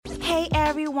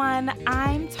everyone,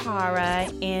 I'm Tara,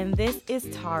 and this is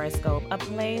Tarascope, a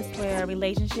place where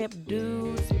relationship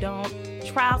do's, don't,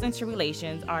 trials and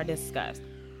tribulations are discussed.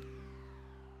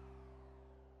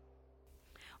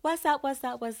 What's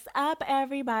up,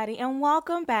 everybody, and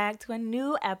welcome back to a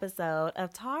new episode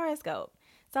of Tarascope.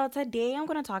 So today I'm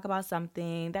going to talk about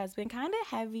something that's been kind of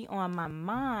heavy on my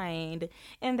mind,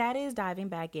 and that is diving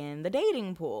back in the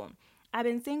dating pool. I've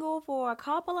been single for a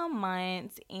couple of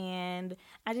months, and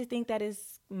I just think that it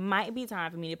might be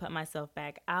time for me to put myself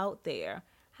back out there.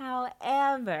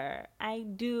 However, I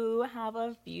do have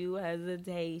a few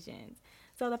hesitations.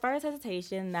 So the first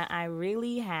hesitation that I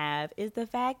really have is the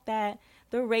fact that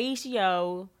the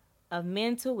ratio of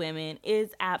men to women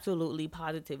is absolutely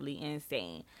positively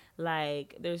insane.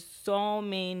 Like, there's so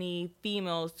many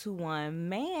females to one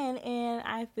man, and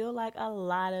I feel like a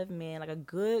lot of men, like a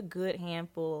good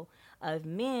handful of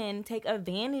men, take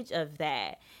advantage of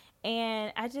that.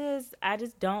 And I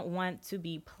just don't want to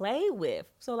be played with.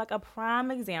 So like a prime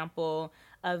example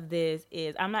of this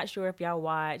is, I'm not sure if y'all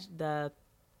watched the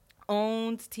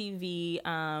owns TV,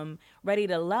 Ready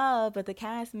to Love, but the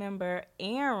cast member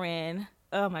Aaron,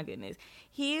 oh my goodness,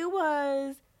 he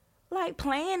was like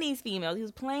playing these females. He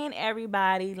was playing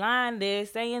everybody, lying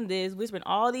this, saying this, whispering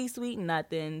all these sweet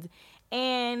nothings,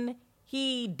 and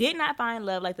he did not find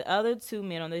love like the other two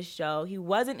men on this show. He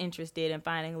wasn't interested in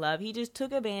finding love. He just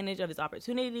took advantage of his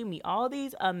opportunity to meet all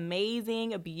these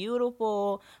amazing,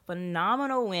 beautiful,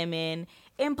 phenomenal women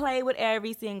and play with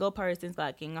every single person's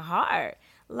fucking heart.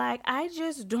 Like, I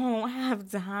just don't have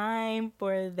time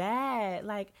for that.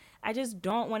 Like, I just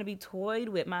don't want to be toyed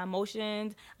with my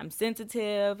emotions. I'm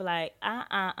sensitive. Like,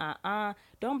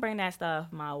 don't bring that stuff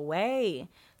my way.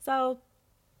 So,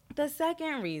 the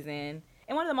second reason,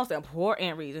 and one of the most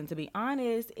important reasons, to be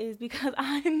honest, is because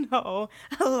I know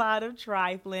a lot of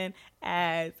trifling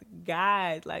as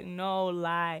guys. Like, no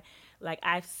lie. Like,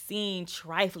 I've seen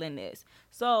triflingness.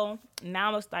 So now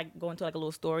I'm gonna start going to like a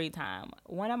little story time.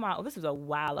 This was a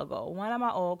while ago. One of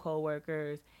my old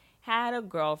coworkers had a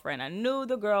girlfriend. I knew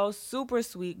the girl, super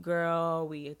sweet girl.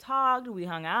 We talked, we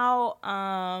hung out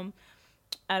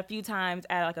a few times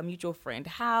at like a mutual friend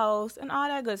house and all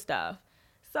that good stuff.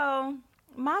 So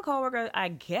my coworker, I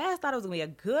guess, thought it was gonna be a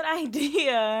good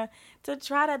idea to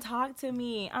try to talk to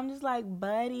me. I'm just like,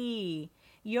 buddy,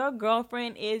 your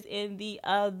girlfriend is in the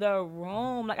other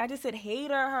room. Like, I just said hey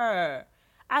to her.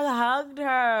 I hugged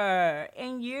her,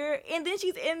 and then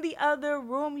she's in the other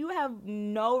room. You have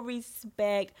no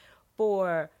respect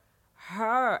for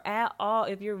her at all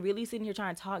if you're really sitting here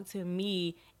trying to talk to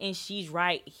me and she's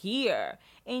right here.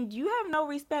 And you have no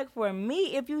respect for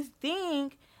me if you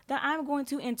think that I'm going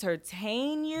to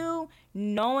entertain you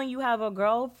knowing you have a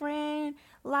girlfriend.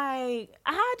 Like,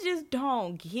 I just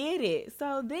don't get it.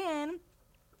 So then,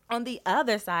 on the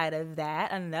other side of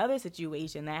that, another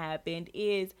situation that happened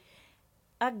is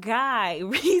a guy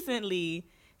recently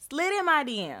slid in my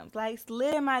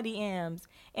DMs,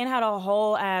 and had a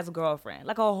whole ass girlfriend,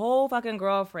 like a whole fucking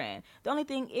girlfriend. The only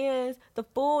thing is, the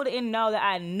fool didn't know that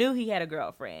I knew he had a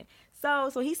girlfriend. So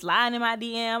he's sliding in my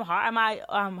DM, heart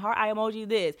eye emoji,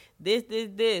 this,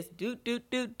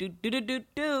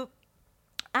 do.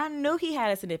 I knew he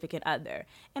had a significant other.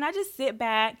 And I just sit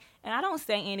back and I don't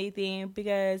say anything,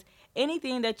 because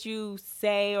anything that you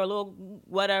say or a little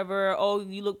whatever, oh,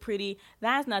 you look pretty,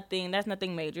 that's nothing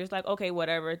major. It's like, okay,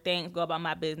 whatever, thanks, go about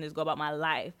my business, go about my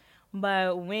life.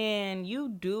 But when you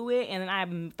do it and then I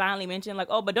finally mention like,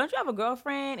 oh, but don't you have a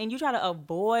girlfriend, and you try to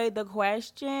avoid the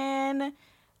question,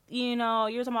 you're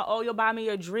talking about, oh, you'll buy me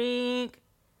a drink.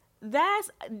 That's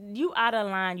you out of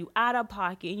line, you out of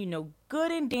pocket. And you know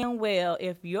good and damn well,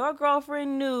 if your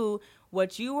girlfriend knew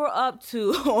what you were up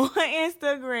to on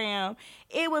Instagram,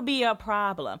 it would be a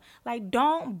problem. Like,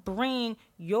 don't bring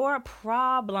your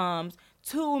problems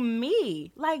to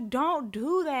me. Like, don't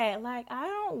do that. Like, I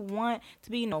don't want to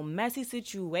be in no messy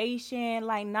situation.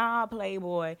 Like, nah,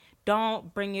 Playboy,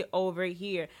 don't bring it over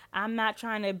here. I'm not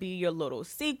trying to be your little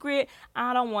secret.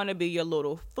 I don't want to be your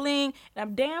little fling. And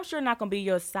I'm damn sure not going to be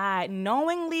your side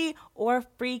knowingly or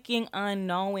freaking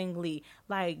unknowingly.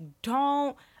 Like,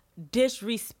 don't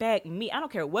disrespect me. I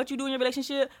don't care what you do in your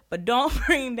relationship, but don't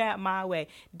bring that my way.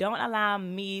 Don't allow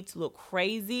me to look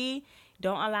crazy.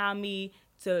 Don't allow me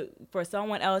for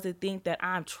someone else to think that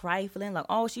I'm trifling, like,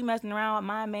 oh, she messing around with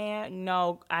my man.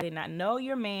 No, I did not know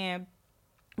your man.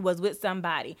 was with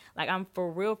somebody. Like, I'm for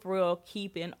real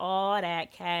keeping all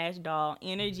that cash doll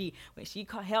energy. When she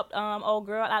helped old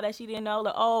girl out that she didn't know,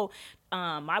 like,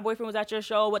 my boyfriend was at your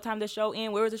show, what time the show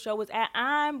in, where was the show was at,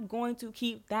 I'm going to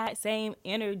keep that same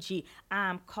energy.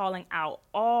 I'm calling out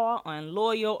all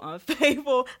unloyal,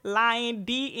 unfaithful, lying,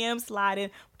 DM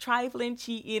sliding, trifling,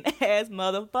 cheating ass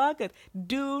motherfuckers.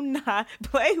 Do not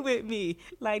play with me.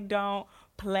 Like, don't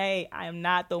play. I am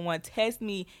not the one. Text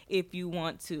me if you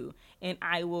want to, and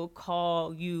I will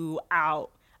call you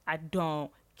out. I don't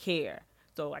care.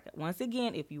 So, like, once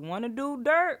again, if you want to do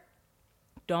dirt,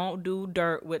 don't do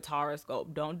dirt with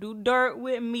Taroscope. Don't do dirt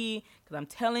with me, because I'm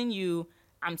telling you,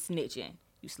 I'm snitching.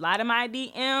 You slide in my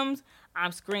DMs,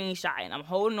 I'm screenshotting. I'm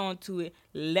holding on to it.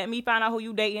 Let me find out who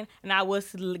you dating, and I will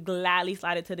gladly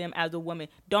slide it to them as a woman.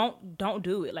 Don't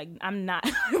do it. Like, I'm not,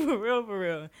 for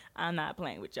real, I'm not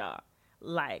playing with y'all.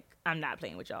 Like, I'm not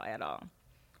playing with y'all at all.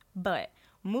 But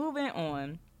moving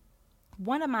on,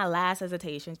 one of my last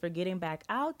hesitations for getting back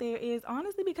out there is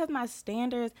honestly because my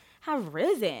standards have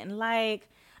risen. Like,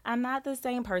 I'm not the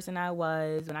same person I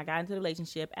was when I got into the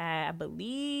relationship at, I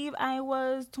believe I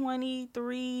was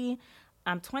 23.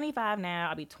 I'm 25 now.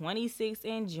 I'll be 26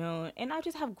 in June. And I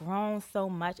just have grown so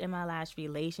much in my last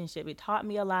relationship. It taught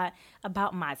me a lot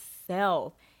about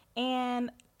myself.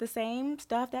 And the same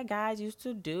stuff that guys used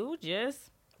to do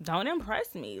just don't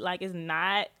impress me. Like, it's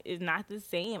not the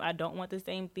same. I don't want the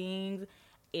same things.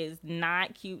 It's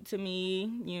not cute to me.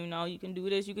 You know, you can do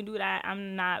this, you can do that.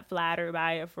 I'm not flattered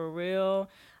by it, for real.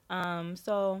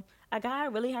 So a guy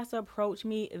really has to approach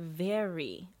me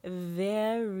very,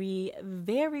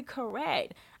 very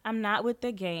correct. I'm not with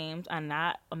the games. I'm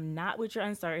not with your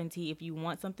uncertainty if you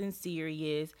want something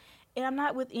serious. And I'm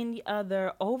not with any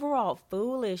other overall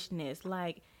foolishness.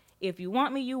 Like, if you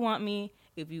want me, you want me.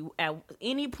 If you at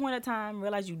any point of time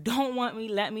realize you don't want me,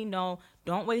 let me know.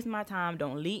 Don't waste my time.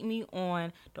 Don't lead me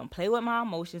on. Don't play with my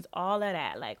emotions. All of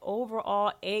that. Like,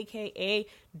 overall, AKA,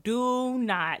 do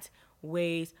not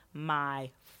waste my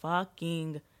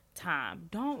fucking time.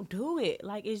 Don't do it.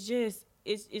 Like, it's just,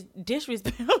 it's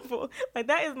disrespectful. Like,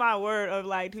 that is my word of,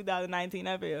 like, 2019.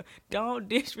 I feel, don't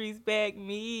disrespect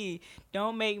me.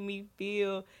 Don't make me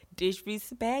feel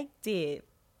disrespected.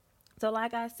 So,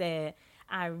 like I said,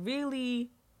 I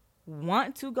really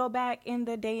want to go back in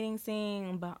the dating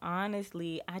scene, but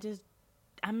honestly,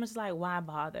 I'm just like, why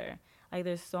bother? Like,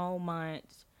 there's so much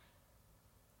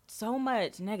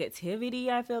negativity,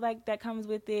 I feel like, that comes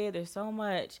with it. There's so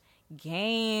much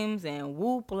games and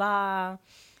whoop-la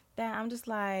that I'm just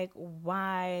like,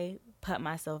 why put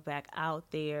myself back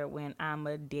out there when I'm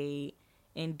a date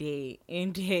and be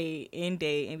irritated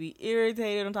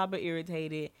on top of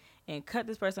irritated, and cut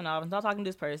this person off and stop talking to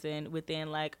this person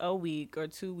within like a week or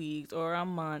 2 weeks or a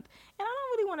month. And I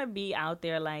don't really want to be out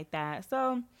there like that.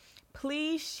 So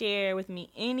please share with me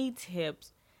any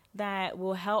tips that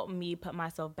will help me put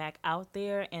myself back out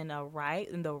there in the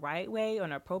right way, or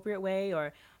an appropriate way,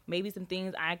 or maybe some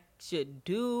things I should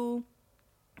do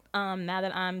now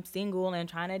that I'm single and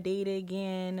trying to date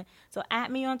again. So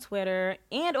at me on Twitter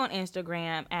and on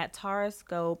Instagram at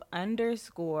Taroscope_,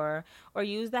 or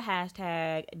use the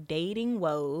hashtag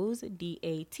datingwoes,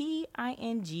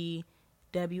 DATINGWOES,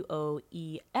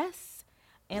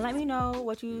 and let me know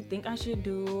what you think I should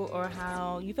do or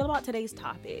how you feel about today's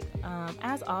topic.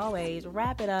 As always,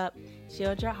 wrap it up,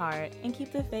 shield your heart, and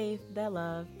keep the faith that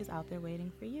love is out there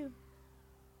waiting for you.